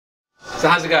So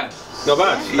how's it going? Not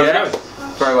bad. Yeah.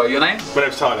 Very well. Your name? My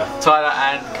name's Tyler. Tyler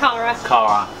and Cara.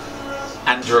 Cara.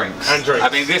 And drinks. And drinks. I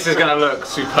mean, this is going to look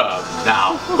superb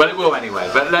now. Well, it will anyway.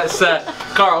 But let's,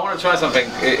 Cara, I want to try something,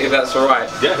 if that's all right.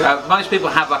 Yeah. Most people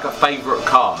have like a favourite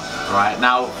card, right?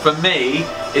 Now, for me,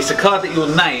 it's a card that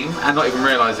you'll name and not even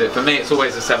realise it. For me, it's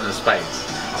always the 7 of spades.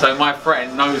 So my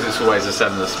friend knows it's always the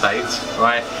 7 of spades,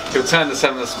 right? He'll turn the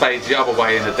 7 of spades the other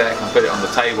way in the deck and put it on the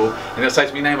table, and he'll say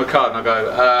to me, name a card, and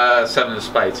I'll go, 7 of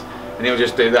spades. And he'll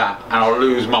just do that, and I'll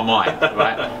lose my mind,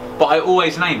 right? But I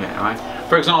always name it, right?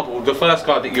 For example, the first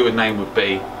card that you would name would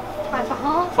be 5 of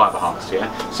hearts. 5 of hearts,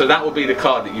 yeah? So that would be the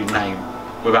card that you name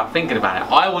without thinking about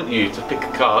it. I want you to pick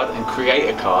a card and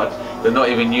create a card that not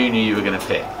even you knew you were going to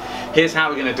pick. Here's how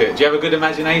we're going to do it. Do you have a good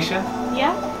imagination?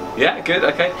 Yeah. Yeah, good,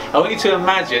 okay. I want you to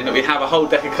imagine that we have a whole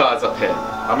deck of cards up here.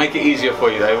 I'll make it easier for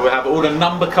you though. We'll have all the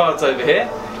number cards over here.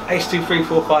 Ace, 2, 3,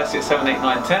 4, 5, 6, 7, 8,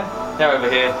 9, 10. They're over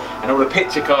here. And all the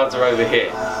picture cards are over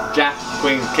here. Jack,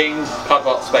 Queen, King, Club,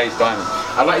 Heart, Spades, Diamond.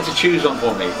 I'd like you to choose one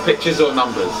for me. Pictures or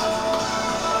numbers?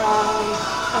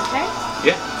 Okay.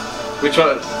 Yeah? Which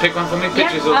one? Pick one for me.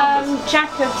 Pictures or numbers?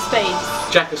 Jack of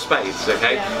spades. Jack of spades,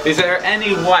 okay. Yeah. Is there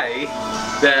any way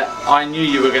that I knew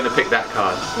you were going to pick that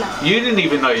card? No. You didn't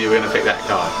even know you were going to pick that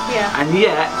card. Yeah. And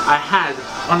yet, I had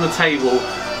on the table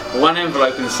one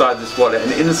envelope inside this wallet,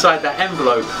 and inside that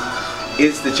envelope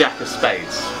is the Jack of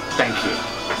spades. Thank you.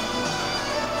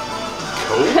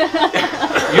 Cool.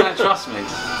 You don't trust me.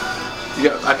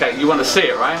 Okay, you want to see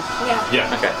it, right? Yeah.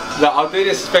 Yeah. Okay. Look, I'll do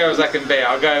this as fair as I can be.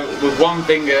 I'll go with one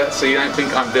finger so you don't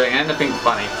think I'm doing anything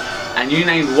funny. And you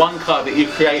named one card that you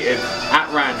created at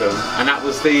random, and that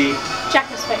was the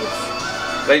Jack of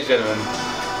spades. Ladies and gentlemen,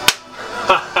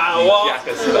 What? Jack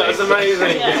of spades. That's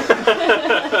amazing.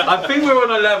 Yeah. I think we're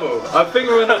on a level. That's pretty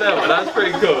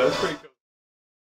cool. That's pretty cool.